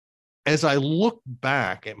as I look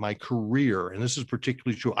back at my career, and this is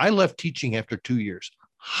particularly true, I left teaching after 2 years,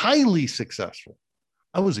 highly successful.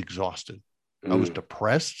 I was exhausted. I was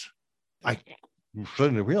depressed. I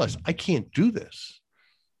suddenly realized I can't do this.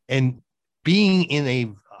 And being in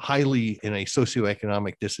a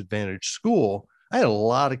socioeconomic disadvantaged school, I had a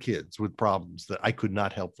lot of kids with problems that I could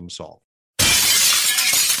not help them solve.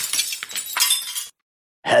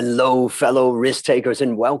 Hello, fellow risk takers,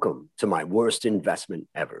 and welcome to my worst investment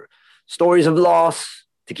ever. Stories of loss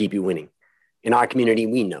to keep you winning. In our community,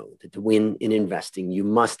 we know that to win in investing, you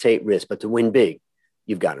must take risk, but to win big,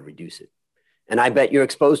 you've got to reduce it. And I bet you're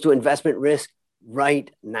exposed to investment risk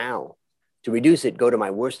right now. To reduce it, go to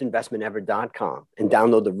myworstinvestmentever.com and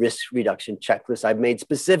download the risk reduction checklist I've made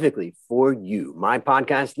specifically for you, my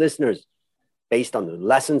podcast listeners, based on the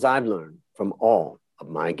lessons I've learned from all of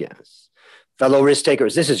my guests. Fellow risk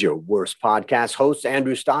takers, this is your worst podcast host,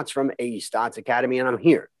 Andrew Stotz from A Stotz Academy, and I'm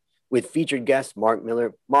here with featured guest Mark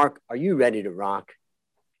Miller. Mark, are you ready to rock?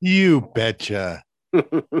 You betcha.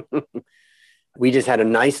 We just had a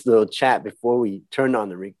nice little chat before we turned on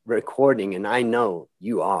the recording, and I know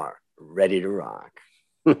you are ready to rock.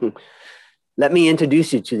 Let me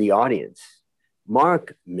introduce you to the audience.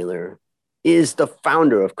 Mark Miller is the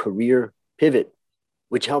founder of Career Pivot,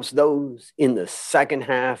 which helps those in the second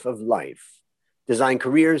half of life design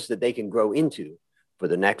careers that they can grow into for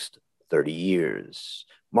the next 30 years.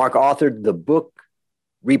 Mark authored the book,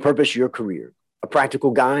 Repurpose Your Career, a practical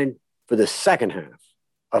guide for the second half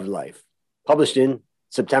of life, published in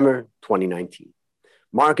September 2019.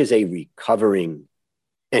 Mark is a recovering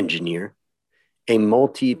engineer, a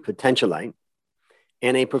multi-potentialite,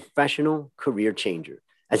 and a professional career changer,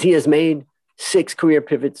 as he has made 6 career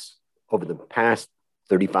pivots over the past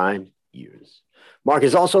 35 years. Mark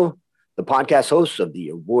is also the podcast host of the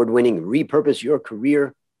award-winning Repurpose Your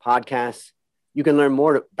Career podcast. You can learn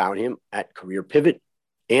more about him at Career Pivot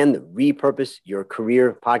and the Repurpose Your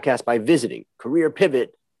Career podcast by visiting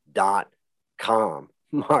careerpivot.com.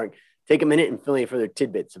 Mark, take a minute and fill in further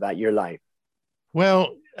tidbits about your life.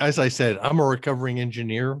 Well, as I said, I'm a recovering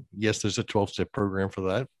engineer. Yes, there's a 12-step program for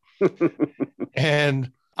that.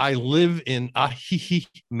 And I live in Ajijic,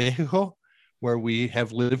 Mexico, where we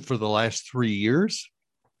have lived for the last 3 years.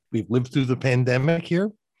 We've lived through the pandemic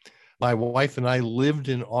here. My wife and I lived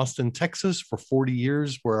in Austin, Texas for 40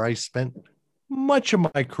 years, where I spent much of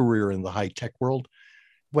my career in the high-tech world.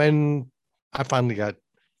 When I finally I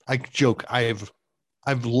joke, I've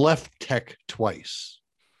left tech twice.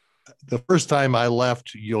 The first time I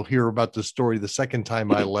left, you'll hear about the story. The second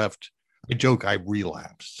time I left, I joke, I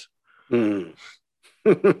relapsed. And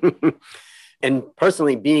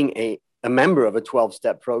personally, being a member of a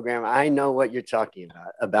 12-step program, I know what you're talking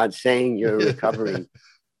about saying you're recovering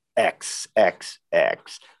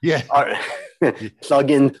XXX. Yeah.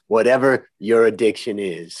 Plug in whatever your addiction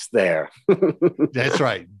is there. That's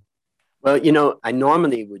right. Well, I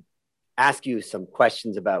normally would ask you some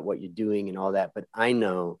questions about what you're doing and all that, but I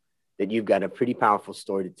know that you've got a pretty powerful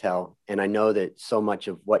story to tell. And I know that so much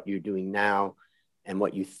of what you're doing now and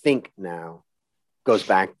what you think now goes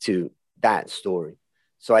back to that story.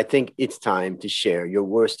 So I think it's time to share your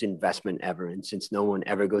worst investment ever. And since no one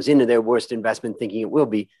ever goes into their worst investment thinking it will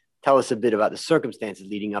be, tell us a bit about the circumstances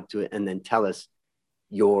leading up to it, and then tell us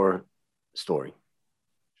your story.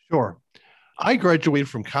 Sure. I graduated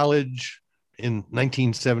from college in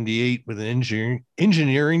 1978 with an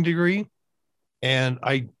engineering degree, and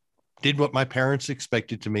I did what my parents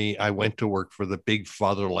expected to me. I went to work for the big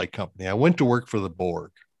father-like company. I went to work for the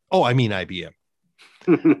Borg. Oh, I mean IBM.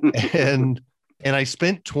 And I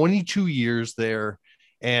spent 22 years there,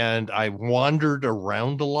 and I wandered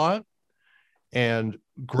around a lot, and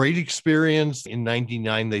great experience. In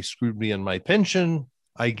 99, they screwed me on my pension.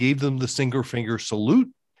 I gave them the single finger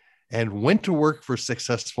salute and went to work for a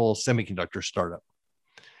successful semiconductor startup.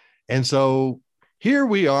 And so here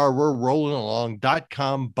we are, we're rolling along.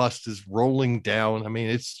 .com bust is rolling down. I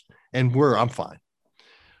mean, I'm fine.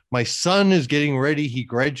 My son is getting ready. He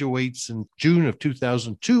graduates in June of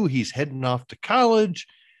 2002. He's heading off to college.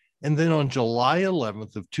 And then on July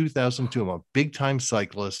 11th of 2002, I'm a big time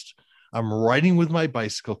cyclist. I'm riding with my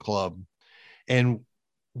bicycle club. And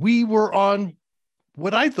we were on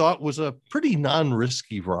what I thought was a pretty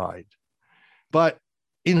non-risky ride. But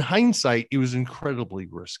in hindsight, it was incredibly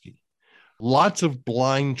risky. Lots of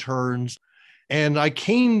blind turns. And I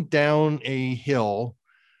came down a hill,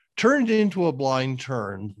 turned into a blind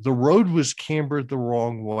turn. The road was cambered the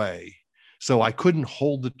wrong way, so I couldn't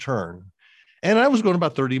hold the turn. And I was going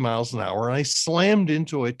about 30 miles an hour, and I slammed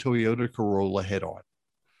into a Toyota Corolla head on.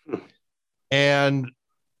 And,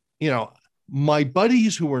 my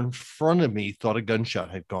buddies who were in front of me thought a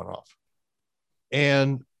gunshot had gone off.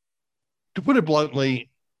 And to put it bluntly,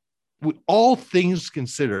 with all things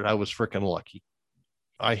considered, I was freaking lucky.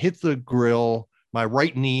 I hit the grill. My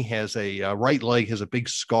right knee has right leg has a big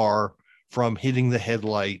scar from hitting the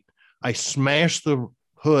headlight. I smashed the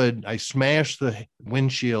hood. I smashed the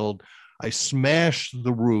windshield. I smashed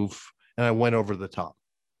the roof, and I went over the top.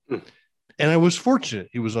 And I was fortunate.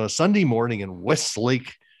 It was on a Sunday morning in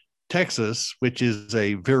Westlake, Texas, which is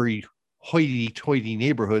a very hoity-toity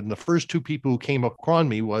neighborhood. And the first two people who came upon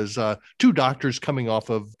me was two doctors coming off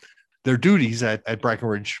of their duties at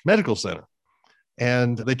Brackenridge Medical Center.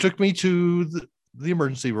 And they took me to the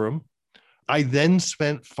emergency room. I then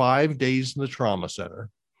spent 5 days in the trauma center.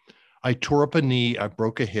 I tore up a knee. I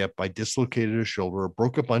broke a hip. I dislocated a shoulder,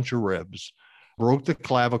 broke a bunch of ribs, broke the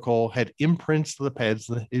clavicle, had imprints of the pads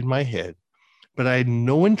in my head, but I had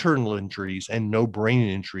no internal injuries and no brain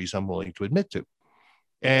injuries I'm willing to admit to.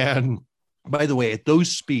 And by the way, at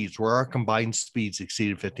those speeds where our combined speeds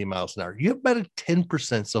exceeded 50 miles an hour, you have about a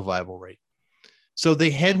 10% survival rate. So they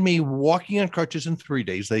had me walking on crutches in 3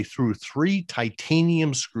 days. They threw 3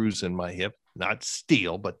 titanium screws in my hip, not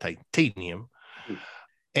steel, but titanium.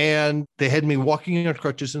 And they had me walking on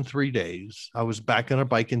crutches in 3 days. I was back on a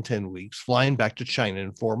bike in 10 weeks, flying back to China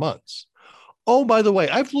in 4 months. Oh, by the way,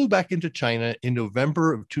 I flew back into China in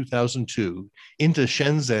November of 2002 into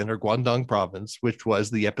Shenzhen or Guangdong province, which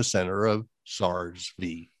was the epicenter of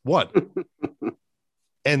SARS-V1.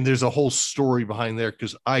 And there's a whole story behind there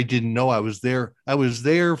because I didn't know I was there. I was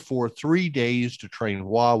there for 3 days to train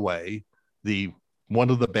Huawei, one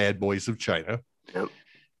of the bad boys of China. Yep.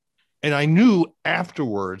 And I knew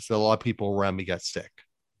afterwards that a lot of people around me got sick.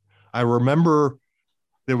 I remember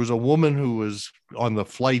there was a woman who was on the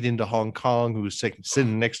flight into Hong Kong who was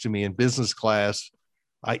sitting next to me in business class.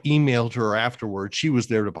 I emailed her afterwards. She was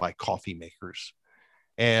there to buy coffee makers.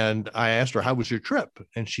 And I asked her, how was your trip?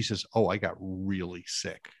 And she says, oh, I got really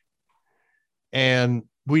sick. And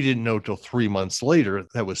we didn't know till 3 months later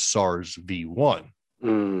that was SARS-V1.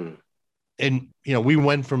 And, we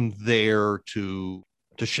went from there to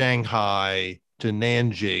Shanghai, to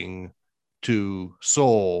Nanjing, to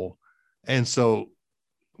Seoul. And so,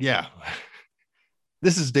 yeah,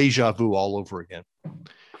 this is deja vu all over again.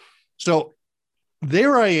 So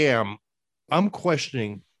there I am. I'm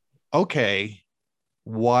questioning, okay,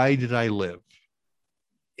 why did I live?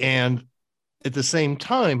 And at the same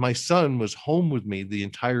time, my son was home with me the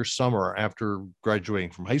entire summer after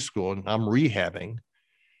graduating from high school, and I'm rehabbing.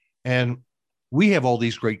 And we have all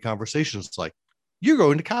these great conversations like, you're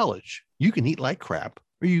going to college. You can eat like crap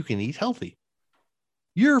or you can eat healthy.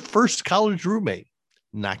 Your first college roommate,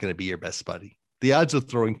 not going to be your best buddy. The odds of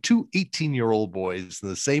throwing 2 18-year-old boys in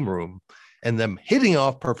the same room and them hitting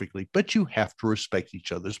off perfectly, but you have to respect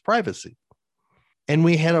each other's privacy. And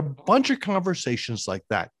we had a bunch of conversations like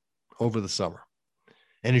that over the summer.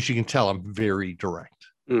 And as you can tell, I'm very direct.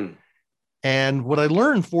 And what I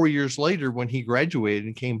learned 4 years later when he graduated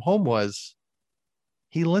and came home was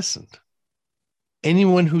he listened.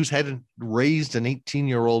 Anyone who's raised an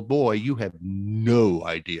 18-year-old boy, you have no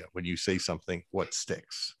idea when you say something, what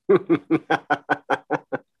sticks.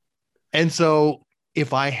 And so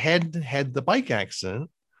if I hadn't had the bike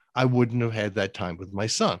accident, I wouldn't have had that time with my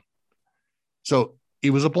son. So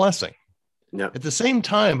it was a blessing. Yep. At the same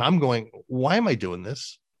time, I'm going, why am I doing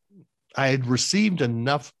this? I had received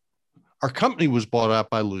enough. Our company was bought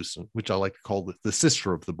out by Lucent, which I like to call the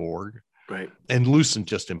sister of the Borg. Right. And Lucent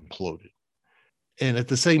just imploded. And at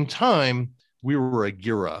the same time, we were a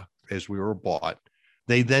Gira as we were bought.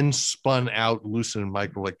 They then spun out Lucent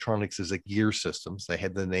Microelectronics as a Gear Systems. They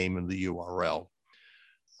had the name and the URL.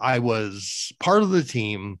 I was part of the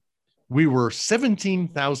team. We were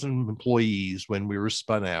 17,000 employees when we were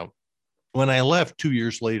spun out. When I left 2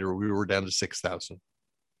 years later, we were down to 6,000.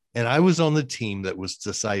 And I was on the team that was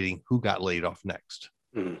deciding who got laid off next.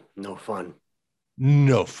 No fun.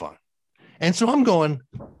 No fun. And so I'm going,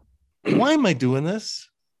 why am I doing this?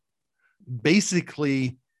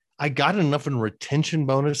 Basically, I got enough in retention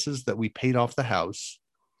bonuses that we paid off the house.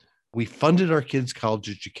 We funded our kids' college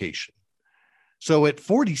education. So at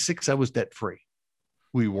 46, I was debt free.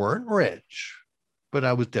 We weren't rich, but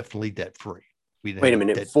I was definitely debt free. Wait a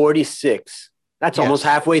minute, 46. That's almost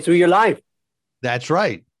halfway through your life. That's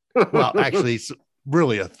right. Well, actually, it's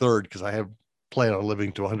really a third because I have plan on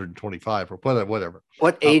living to 125 or whatever.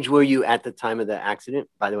 What age were you at the time of the accident,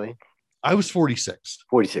 by the way? I was 46.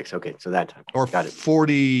 46. Okay. So that time. Or got it.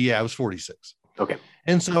 40. Yeah, I was 46. Okay.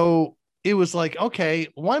 And so it was like, okay,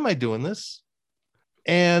 why am I doing this?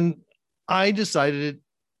 And I decided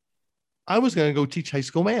I was going to go teach high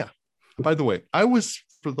school math. By the way,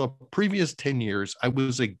 for the previous 10 years, I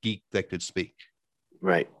was a geek that could speak.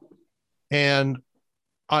 Right. And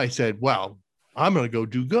I said, well, I'm going to go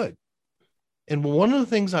do good. And one of the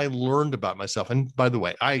things I learned about myself, and by the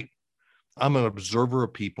way, I'm an observer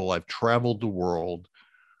of people. I've traveled the world.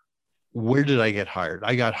 Where did I get hired?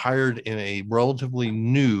 I got hired in a relatively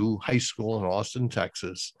new high school in Austin,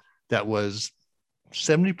 Texas, that was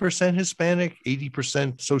 70% Hispanic,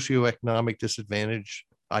 80% socioeconomic disadvantage,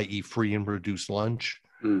 i.e., free and reduced lunch.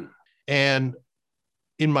 And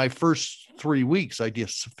in my first 3 weeks, I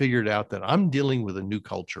just figured out that I'm dealing with a new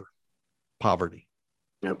culture, poverty.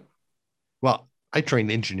 Yep. Well, I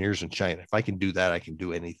trained engineers in China. If I can do that, I can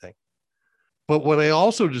do anything. But what I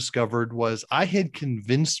also discovered was I had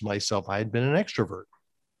convinced myself I had been an extrovert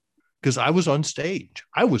because I was on stage.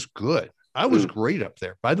 I was good. I was great up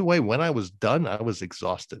there. By the way, when I was done, I was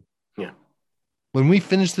exhausted. Yeah. When we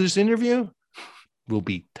finish this interview, we'll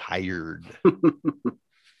be tired.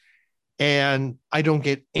 And I don't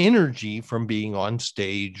get energy from being on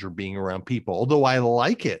stage or being around people, although I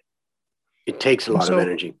like it. It takes a lot of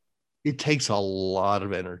energy. It takes a lot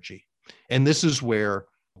of energy. And this is where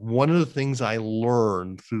one of the things I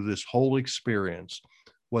learned through this whole experience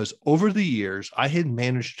was over the years, I had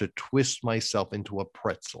managed to twist myself into a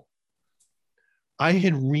pretzel. I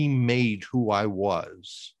had remade who I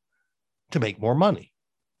was to make more money.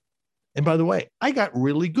 And by the way, I got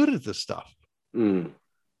really good at this stuff.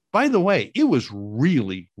 By the way, it was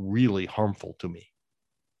really, really harmful to me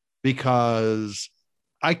because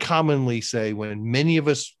I commonly say when many of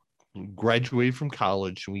us graduated from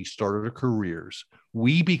college and we started our careers,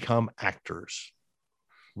 we become actors.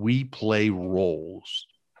 We play roles.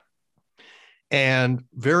 And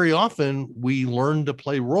very often we learn to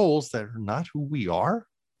play roles that are not who we are.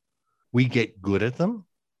 We get good at them.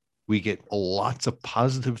 We get lots of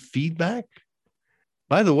positive feedback.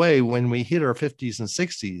 By the way, when we hit our 50s and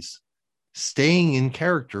 60s, staying in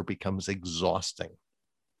character becomes exhausting.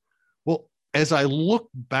 Well, as I look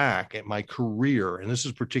back at my career, and this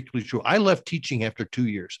is particularly true, I left teaching after 2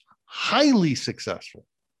 years, highly successful.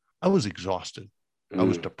 I was exhausted. I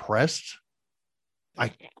was depressed.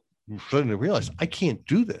 I suddenly realized I can't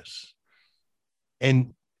do this.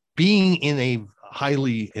 And being in a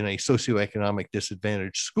socioeconomic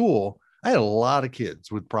disadvantaged school, I had a lot of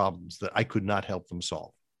kids with problems that I could not help them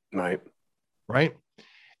solve. Right.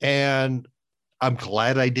 And I'm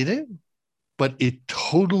glad I did it, but it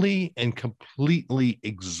totally and completely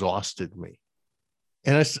exhausted me.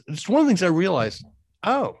 And it's one of the things I realized,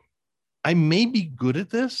 oh, I may be good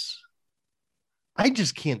at this. I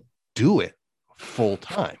just can't do it full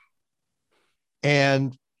time.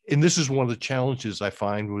 And this is one of the challenges I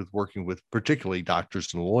find with working with particularly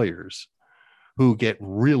doctors and lawyers who get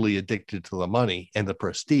really addicted to the money and the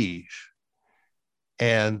prestige.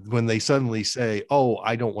 And when they suddenly say, oh,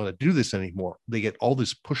 I don't want to do this anymore, they get all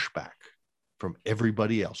this pushback from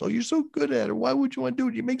everybody else. Oh, you're so good at it. Why would you want to do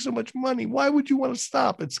it? You make so much money. Why would you want to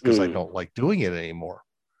stop? It's because I don't like doing it anymore.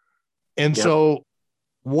 And so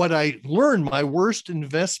what I learned, my worst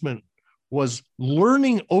investment was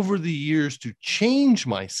learning over the years to change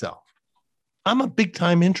myself. I'm a big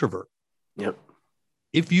time introvert. Yep.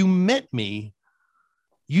 If you met me,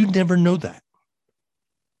 you'd never know that.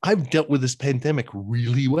 I've dealt with this pandemic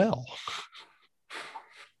really well.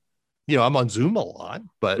 I'm on Zoom a lot,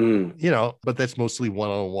 but, but that's mostly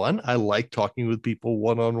one-on-one. I like talking with people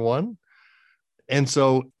one-on-one. And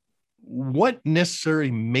so what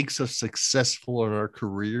necessarily makes us successful in our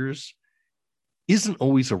careers isn't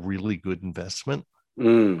always a really good investment.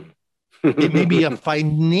 It may be a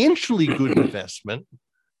financially good investment,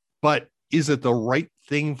 but is it the right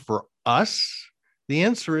thing for us? The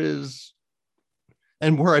answer is,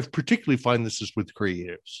 and where I particularly find this is with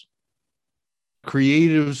creatives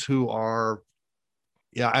who are,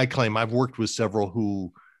 I claim I've worked with several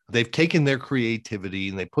who they've taken their creativity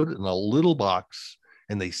and they put it in a little box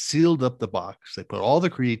and they sealed up the box. They put all the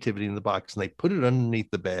creativity in the box and they put it underneath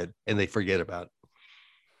the bed and they forget about it.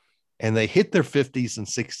 And they hit their 50s and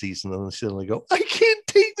 60s and then they suddenly go, I can't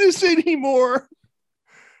take this anymore.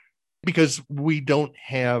 Because we don't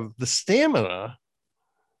have the stamina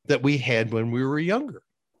that we had when we were younger.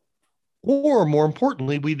 Or more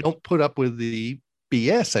importantly, we don't put up with the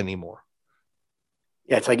BS anymore.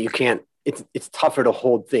 Yeah, it's like you can't, it's tougher to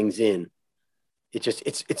hold things in.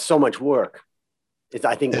 It's so much work.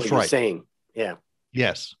 I think that's what you're saying. Yeah.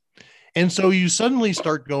 Yes. And so you suddenly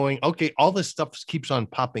start going, okay, all this stuff keeps on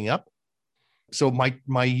popping up. So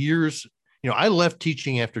my years, I left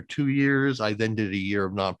teaching after 2 years. I then did a year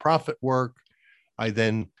of nonprofit work. I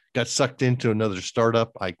then got sucked into another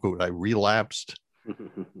startup. I relapsed.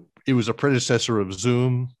 It was a predecessor of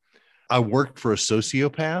Zoom. I worked for a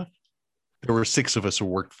sociopath. There were 6 of us who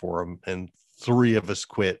worked for him, and 3 of us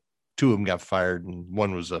quit Two of them got fired and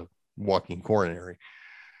one was a walking coronary.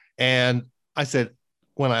 And I said,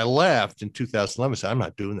 when I left in 2011, I said, I'm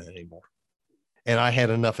not doing that anymore. And I had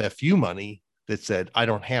enough FU money that said, I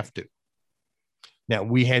don't have to. Now,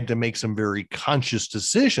 we had to make some very conscious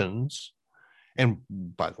decisions. And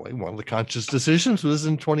by the way, one of the conscious decisions was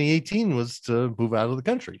in 2018 was to move out of the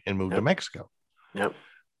country and move to Mexico. Yep.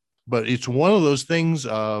 But it's one of those things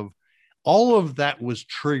of all of that was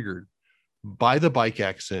triggered by the bike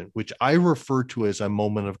accident, which I refer to as a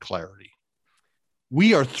moment of clarity.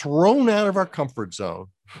 We are thrown out of our comfort zone.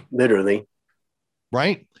 Literally.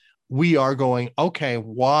 Right? We are going, okay,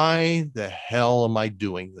 why the hell am I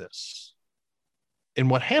doing this? And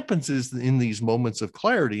what happens is in these moments of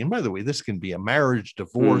clarity, and by the way, this can be a marriage,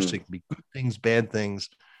 divorce, it can be good things, bad things.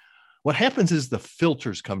 What happens is the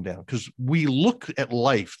filters come down because we look at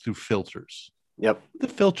life through filters. Yep. The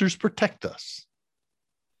filters protect us.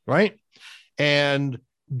 Right? And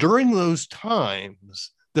during those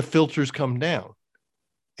times, the filters come down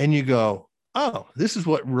and you go, oh, this is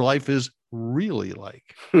what life is really like.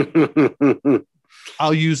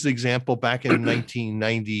 I'll use the example back in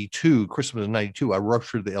 1992, Christmas of 92, I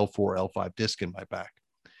ruptured the L4, L5 disc in my back.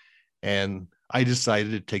 And I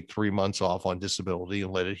decided to take 3 months off on disability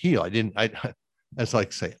and let it heal. As I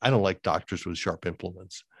say, I don't like doctors with sharp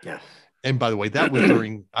implements. Yeah. And by the way, that was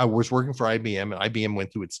during, I was working for IBM and IBM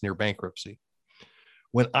went through its near bankruptcy.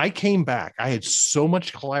 When I came back, I had so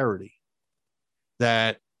much clarity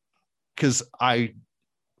that because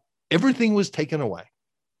everything was taken away.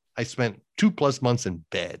 I spent 2+ months in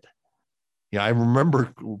bed. I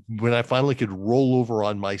remember when I finally could roll over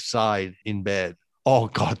on my side in bed. Oh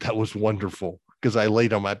God, that was wonderful because I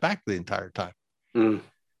laid on my back the entire time.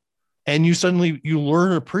 And you learn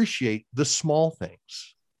to appreciate the small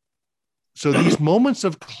things. So these moments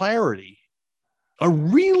of clarity are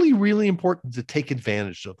really, really important to take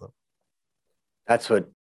advantage of them. That's what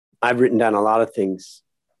I've written down a lot of things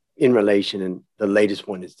in relation. And the latest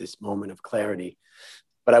one is this moment of clarity.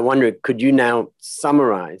 But I wonder, could you now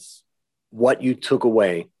summarize what you took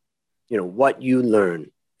away, what you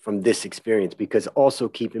learned from this experience? Because also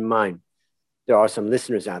keep in mind, there are some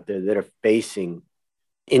listeners out there that are facing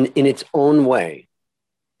in its own way,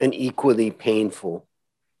 an equally painful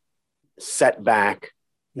setback,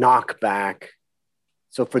 knockback.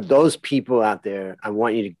 So for those people out there, I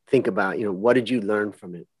want you to think about, what did you learn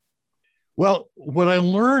from it? Well, what I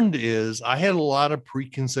learned is I had a lot of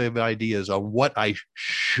preconceived ideas on what I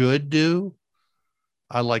should do.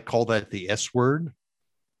 I call that the S word.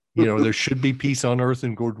 There should be peace on earth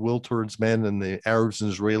and goodwill towards men, and the Arabs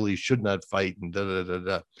and Israelis should not fight, and da da da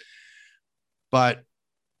da. But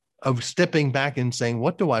of stepping back and saying,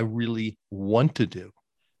 what do I really want to do?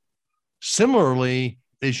 Similarly,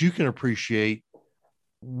 as you can appreciate,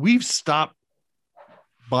 we've stopped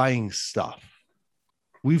buying stuff.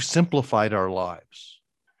 We've simplified our lives.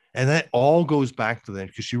 And that all goes back to that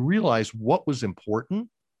because you realize what was important.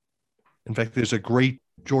 In fact, there's a great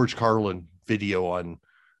George Carlin video on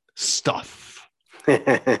stuff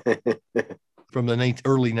from the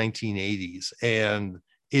early 1980s. And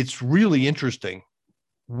it's really interesting.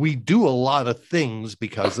 We do a lot of things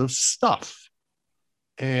because of stuff.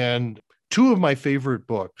 And two of my favorite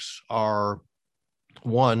books are,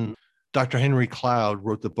 one, Dr. Henry Cloud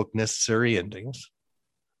wrote the book Necessary Endings.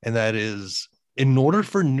 And that is, in order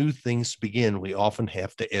for new things to begin, we often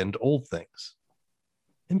have to end old things.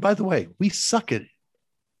 And by the way, we suck at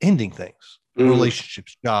ending things,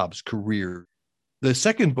 relationships, jobs, career. The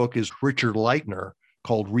second book is Richard Leitner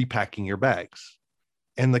called Repacking Your Bags.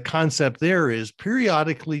 And the concept there is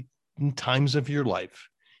periodically in times of your life,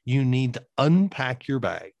 you need to unpack your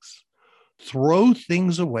bags, throw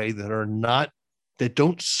things away that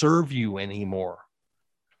don't serve you anymore,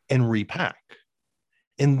 and repack.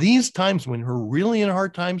 In these times when we're really in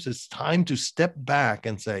hard times, it's time to step back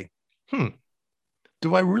and say,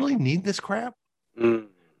 do I really need this crap? Do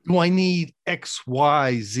I need X,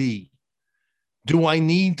 Y, Z? Do I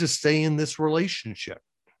need to stay in this relationship?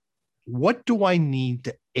 What do I need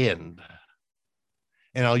to end?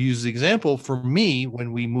 And I'll use the example for me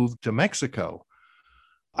when we moved to Mexico.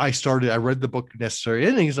 I read the book Necessary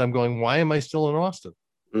Endings. I'm going, why am I still in Austin?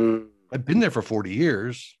 I've been there for 40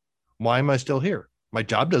 years. Why am I still here? My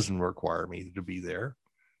job doesn't require me to be there.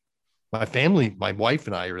 My family, my wife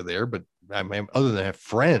and I are there, but other than I have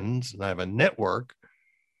friends and I have a network,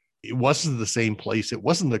 it wasn't the same place. It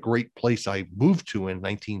wasn't the great place I moved to in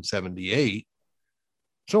 1978.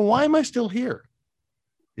 So why am I still here?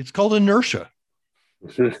 It's called inertia.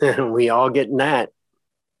 We all get in that.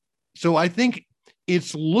 So I think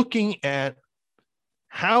it's looking at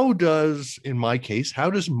in my case, how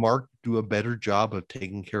does Mark do a better job of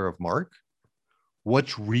taking care of Mark?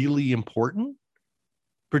 What's really important,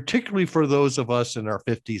 particularly for those of us in our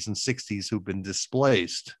 50s and 60s who've been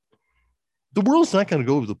displaced? The world's not going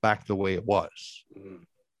to go back the way it was.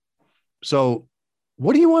 So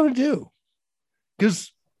what do you want to do?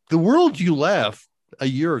 Because the world you left a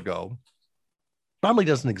year ago probably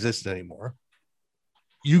doesn't exist anymore.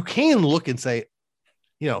 You can look and say,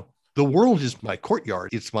 the world is my courtyard.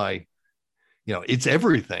 It's my, it's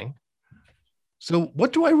everything. So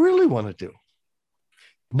what do I really want to do?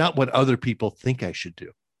 Not what other people think I should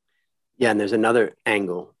do. Yeah. And there's another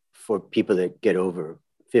angle for people that get over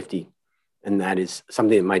 50. And that is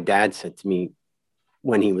something that my dad said to me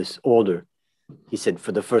when he was older. He said,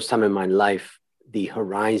 for the first time in my life, the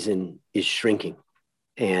horizon is shrinking.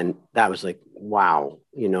 And that was like, wow,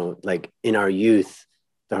 like in our youth,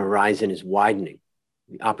 the horizon is widening.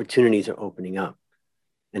 The opportunities are opening up.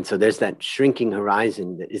 And so there's that shrinking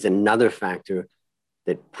horizon that is another factor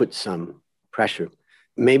that puts some pressure.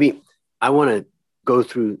 Maybe I want to go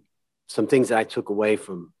through some things that I took away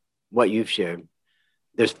from what you've shared.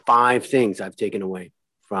 There's 5 things I've taken away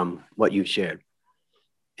from what you've shared.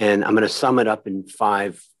 And I'm going to sum it up in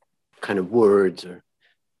 5 kind of words. Or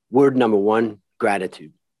word number 1,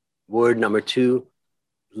 gratitude. Word number 2,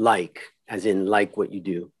 like, as in like what you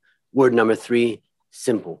do. Word number 3,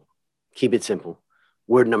 simple. Keep it simple.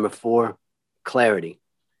 Word number 4, clarity.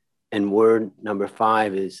 And word number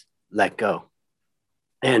 5 is let go.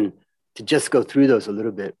 And to just go through those a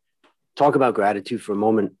little bit, talk about gratitude for a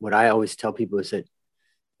moment. What I always tell people is that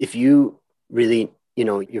if you really,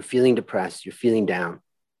 you're feeling depressed, you're feeling down,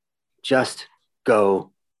 just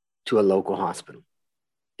go to a local hospital.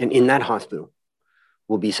 And in that hospital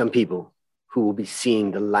will be some people who will be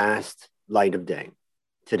seeing the last light of day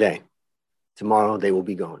today. Tomorrow they will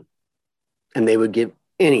be gone. And they would give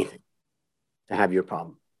anything to have your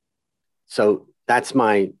problem. So that's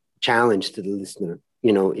my challenge to the listener.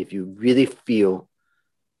 If you really feel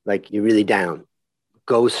like you're really down,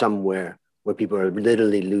 go somewhere where people are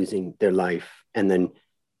literally losing their life, and then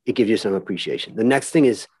it gives you some appreciation. The next thing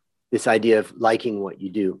is this idea of liking what you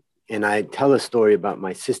do. And I tell a story about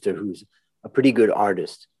my sister, who's a pretty good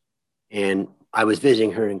artist. And I was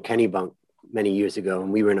visiting her in Kennebunk many years ago,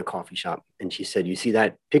 and we were in a coffee shop. And she said, "You see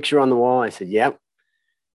that picture on the wall?" I said, "Yep."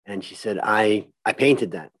 And she said, I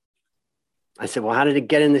painted that. I said, "Well, how did it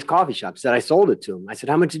get in this coffee shop?" She said, "I sold it to him." I said,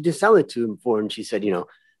 "How much did you sell it to him for?" And she said,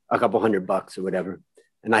 a couple $100 or whatever.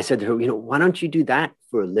 And I said to her, "Why don't you do that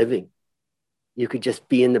for a living? You could just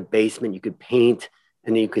be in the basement, you could paint,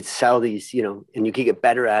 and then you could sell these, and you could get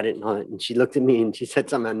better at it and all that." And she looked at me and she said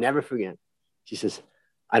something I'll never forget. She says,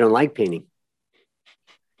 "I don't like painting."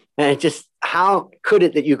 And it just, how could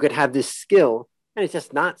it that you could have this skill and it's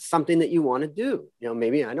just not something that you want to do?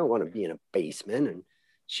 Maybe I don't want to be in a basement. And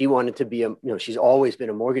she wanted to be she's always been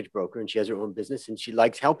a mortgage broker, and she has her own business, and she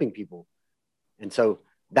likes helping people. And so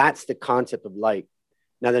that's the concept of like.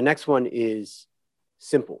 Now, the next one is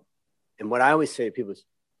simple. And what I always say to people is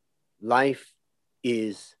life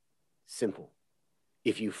is simple.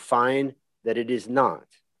 If you find that it is not,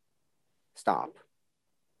 stop,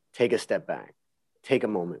 take a step back, take a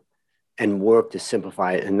moment, and work to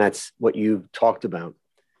simplify it. And that's what you've talked about.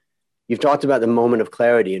 You've talked about the moment of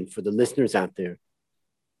clarity. And for the listeners out there,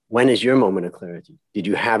 when is your moment of clarity? Did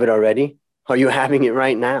you have it already? Are you having it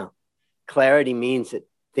right now? Clarity means that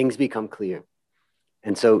things become clear.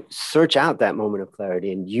 And so search out that moment of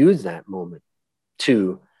clarity and use that moment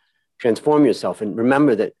to transform yourself. And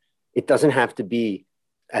remember that it doesn't have to be,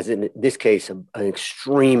 as in this case, an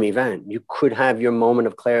extreme event. You could have your moment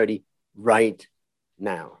of clarity right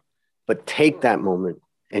now, but take that moment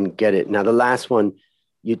and get it. Now, the last one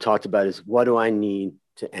you talked about is, what do I need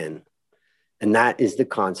to end? And that is the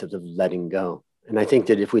concept of letting go. And I think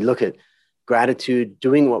that if we look at gratitude,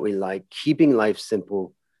 doing what we like, keeping life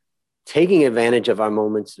simple, taking advantage of our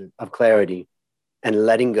moments of clarity, and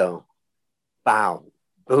letting go, wow,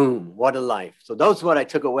 boom, what a life. So those are what I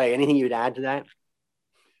took away. Anything you'd add to that?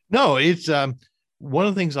 No, it's one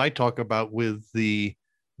of the things I talk about with the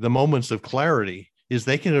moments of clarity is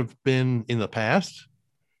they can have been in the past.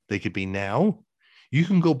 They could be now. You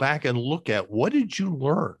can go back and look at, what did you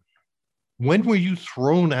learn? When were you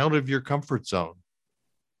thrown out of your comfort zone?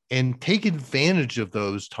 And take advantage of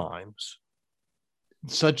those times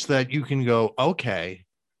such that you can go, okay,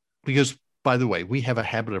 because by the way, we have a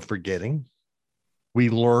habit of forgetting. We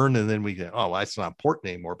learn and then we go, oh, that's not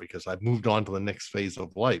important anymore because I've moved on to the next phase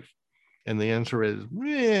of life. And the answer is,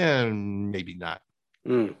 maybe not.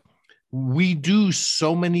 We do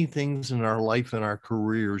so many things in our life and our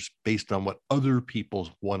careers based on what other people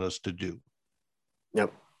want us to do.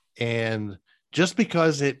 Yep. And just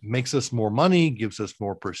because it makes us more money, gives us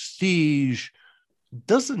more prestige,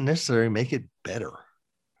 doesn't necessarily make it better.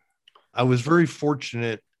 I was very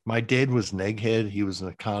fortunate. My dad was an egghead. He was an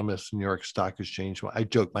economist in New York Stock Exchange. I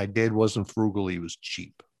joke, my dad wasn't frugal, he was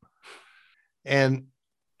cheap. And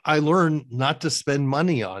I learned not to spend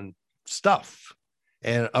money on stuff.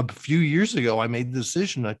 And a few years ago, I made the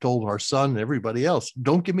decision. I told our son and everybody else,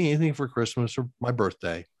 don't give me anything for Christmas or my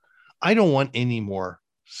birthday. I don't want any more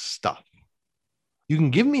stuff. You can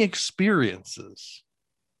give me experiences.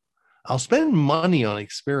 I'll spend money on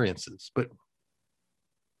experiences, but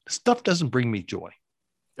stuff doesn't bring me joy.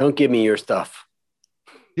 Don't give me your stuff.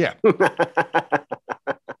 Yeah.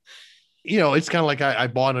 It's kind of like I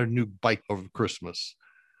bought a new bike over Christmas,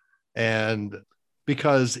 and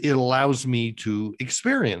because it allows me to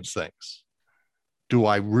experience things. Do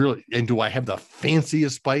I have the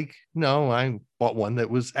fanciest bike? No, I bought one that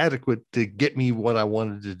was adequate to get me what I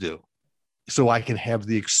wanted to do, so I can have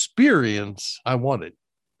the experience I wanted.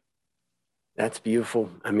 That's beautiful.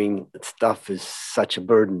 I mean, stuff is such a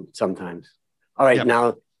burden sometimes. All right. Yep.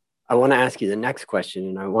 Now I want to ask you the next question,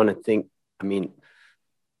 and I want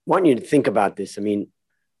you to think about this. I mean,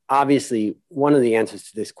 obviously one of the answers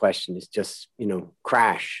to this question is just,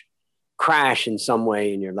 crash in some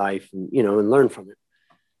way in your life and learn from it.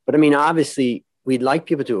 But I mean, obviously we'd like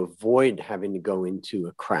people to avoid having to go into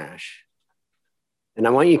a crash. And I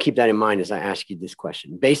want you to keep that in mind as I ask you this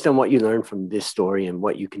question. Based on what you learned from this story and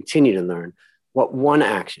what you continue to learn, what one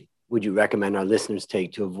action would you recommend our listeners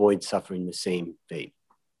take to avoid suffering the same fate?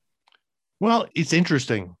 Well, it's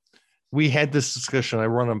interesting. We had this discussion. I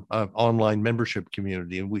run an online membership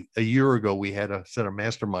community, and a year ago, we had a set of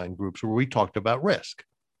mastermind groups where we talked about risk.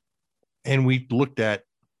 And we looked at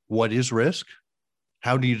what is risk?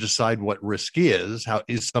 How do you decide what risk is? How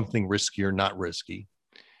is something risky or not risky?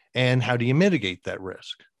 And how do you mitigate that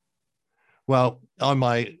risk? Well,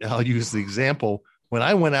 I'll use the example. When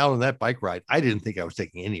I went out on that bike ride, I didn't think I was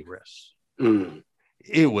taking any risks.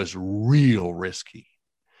 It was real risky.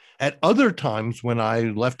 At other times when I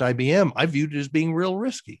left IBM, I viewed it as being real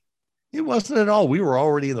risky. It wasn't at all. We were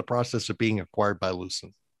already in the process of being acquired by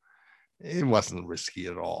Lucent. It wasn't risky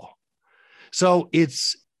at all. So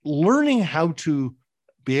it's learning how to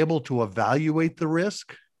be able to evaluate the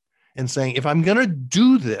risk and saying, if I'm going to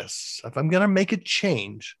do this, if I'm going to make a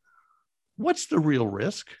change, what's the real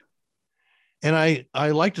risk? And I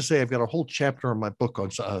like to say I've got a whole chapter in my book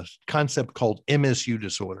on a concept called MSU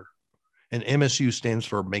disorder. And MSU stands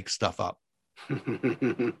for make stuff up.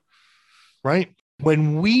 Right?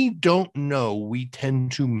 When we don't know, we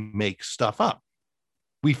tend to make stuff up.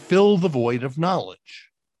 We fill the void of knowledge.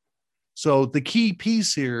 So the key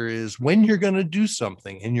piece here is when you're going to do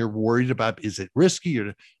something and you're worried about, is it risky?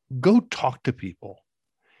 Or go talk to people.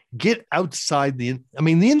 Get outside the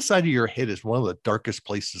inside of your head is one of the darkest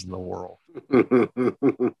places in the world.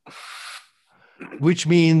 Which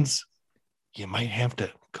means you might have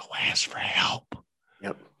to go ask for help.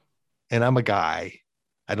 Yep. And I'm a guy.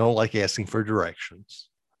 I don't like asking for directions.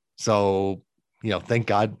 So, thank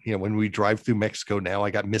God, when we drive through Mexico now,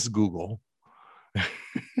 I got Miss Google.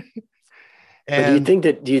 And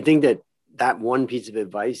do you think that one piece of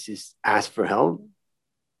advice is ask for help?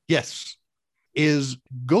 Yes. Is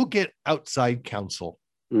go get outside counsel.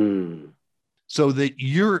 So that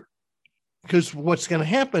because what's going to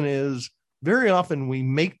happen is very often we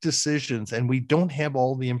make decisions and we don't have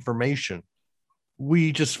all the information.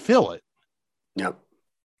 We just fill it. Yep.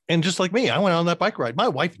 And just like me, I went on that bike ride. My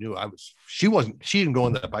wife knew she didn't go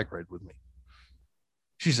on that bike ride with me.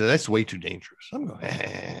 She said, that's way too dangerous. I'm going,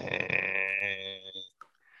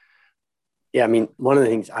 Yeah. I mean, one of the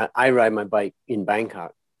things I ride my bike in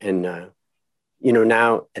Bangkok, and,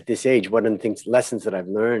 now at this age, one of the lessons that I've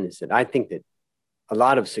learned is that I think that a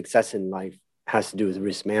lot of success in life has to do with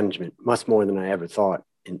risk management, much more than I ever thought,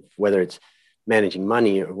 and whether it's managing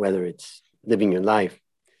money or whether it's living your life.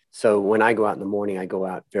 So when I go out in the morning, I go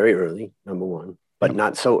out very early, number one, but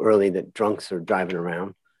not so early that drunks are driving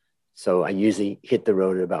around. So I usually hit the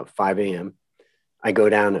road at about 5 a.m. I go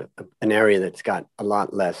down an area that's got a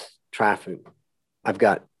lot less traffic. I've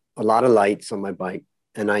got a lot of lights on my bike,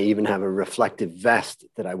 and I even have a reflective vest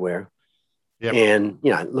that I wear. Yep. And,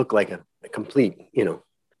 I look like a complete,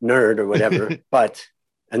 nerd or whatever.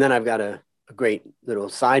 And then I've got a great little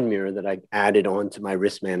side mirror that I added on to my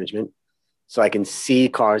risk management so I can see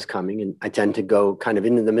cars coming. And I tend to go kind of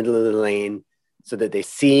into the middle of the lane so that they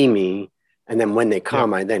see me. And then when they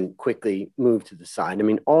come, I then quickly move to the side. I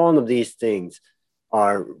mean, all of these things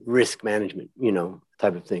are risk management,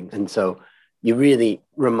 type of thing. And so you really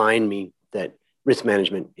remind me that risk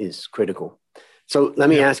management is critical. So let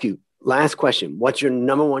me ask you, last question. What's your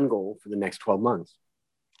number one goal for the next 12 months?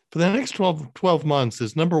 For the next 12 months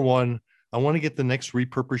is number one, I want to get the next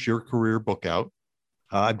Repurpose Your Career book out.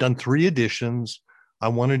 I've done 3 editions. I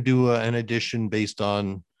want to do an edition based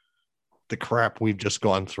on the crap we've just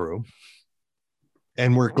gone through.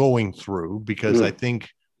 And we're going through because I think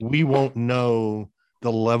we won't know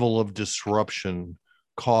the level of disruption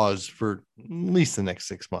caused for at least the next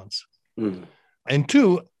 6 months. And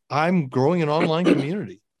 2, I'm growing an online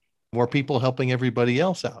community, more people helping everybody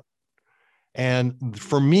else out. And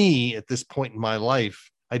for me, at this point in my life,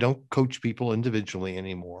 I don't coach people individually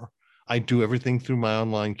anymore. I do everything through my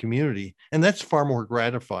online community. And that's far more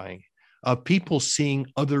gratifying. People seeing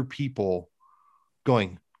other people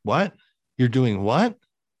going, what? You're doing what?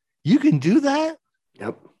 You can do that?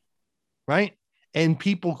 Yep. Right? And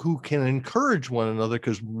people who can encourage one another,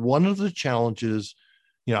 because one of the challenges,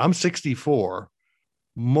 I'm 64.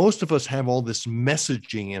 Most of us have all this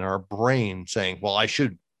messaging in our brain saying, well, I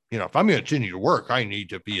should, if I'm going to continue to work, I need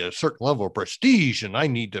to be a certain level of prestige and I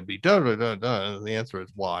need to be da. The answer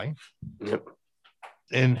is why. Yep.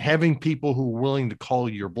 And having people who are willing to call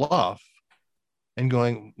your bluff and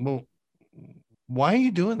going, well, why are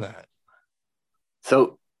you doing that?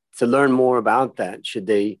 So to learn more about that, should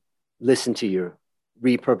they listen to your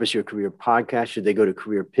Repurpose Your Career podcast? Should they go to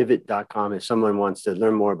careerpivot.com if someone wants to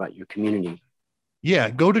learn more about your community? Yeah,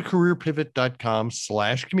 go to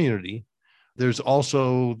careerpivot.com/community. There's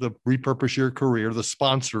also the Repurpose Your Career. The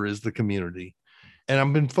sponsor is the community. And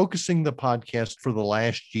I've been focusing the podcast for the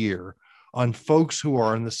last year on folks who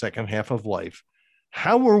are in the second half of life.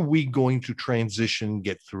 How are we going to transition,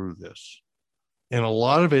 get through this? And a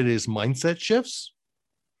lot of it is mindset shifts.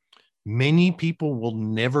 Many people will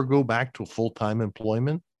never go back to full-time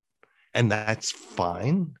employment, and that's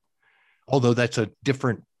fine. Although that's a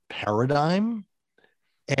different paradigm.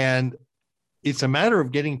 And it's a matter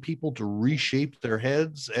of getting people to reshape their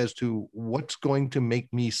heads as to what's going to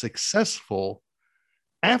make me successful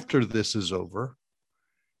after this is over.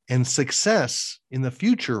 And success in the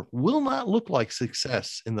future will not look like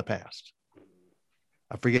success in the past.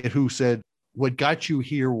 I forget who said, what got you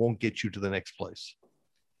here won't get you to the next place.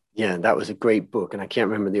 Yeah, that was a great book. And I can't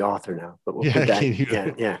remember the author now, but we'll put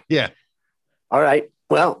that. Yeah. All right.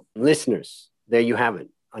 Well, listeners, there you have it.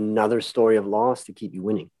 Another story of loss to keep you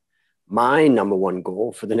winning. My number one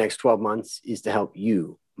goal for the next 12 months is to help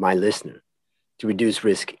you, my listener, to reduce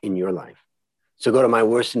risk in your life. So go to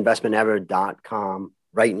myworstinvestmentever.com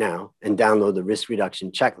right now and download the risk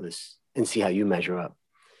reduction checklist and see how you measure up.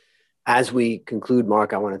 As we conclude,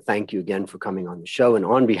 Mark, I want to thank you again for coming on the show. And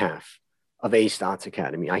on behalf of A Stotz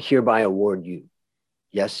Academy, I hereby award you,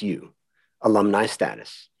 yes, you, alumni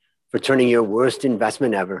status for turning your worst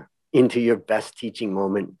investment ever into your best teaching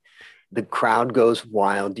moment. The crowd goes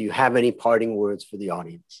wild. Do you have any parting words for the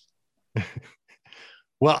audience?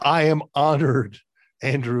 Well, I am honored,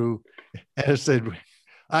 Andrew. As I said,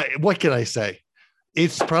 what can I say?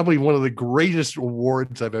 It's probably one of the greatest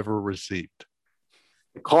awards I've ever received.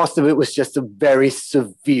 The cost of it was just a very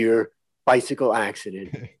severe bicycle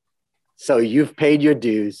accident. So you've paid your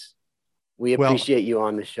dues. We appreciate you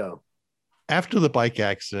on the show. After the bike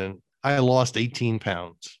accident, I lost 18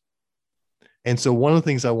 pounds. And so one of the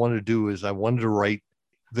things I wanted to do is I wanted to write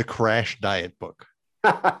the crash diet book.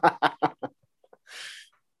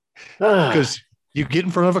 Because you get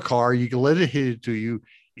in front of a car, you can let it hit it to you.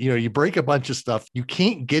 You break a bunch of stuff. You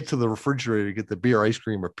can't get to the refrigerator to get the beer, ice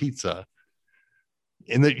cream, or pizza.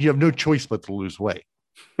 And that you have no choice but to lose weight.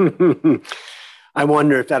 I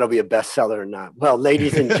wonder if that'll be a bestseller or not. Well,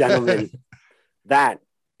 ladies and gentlemen, that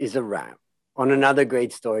is a wrap on another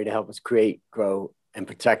great story to help us create, grow, and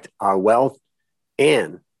protect our wealth.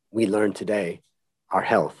 And we learned today, our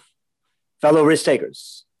health. Fellow risk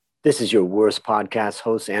takers, this is your worst podcast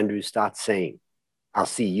host, Andrew Stotz, saying, I'll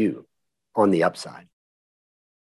see you on the upside.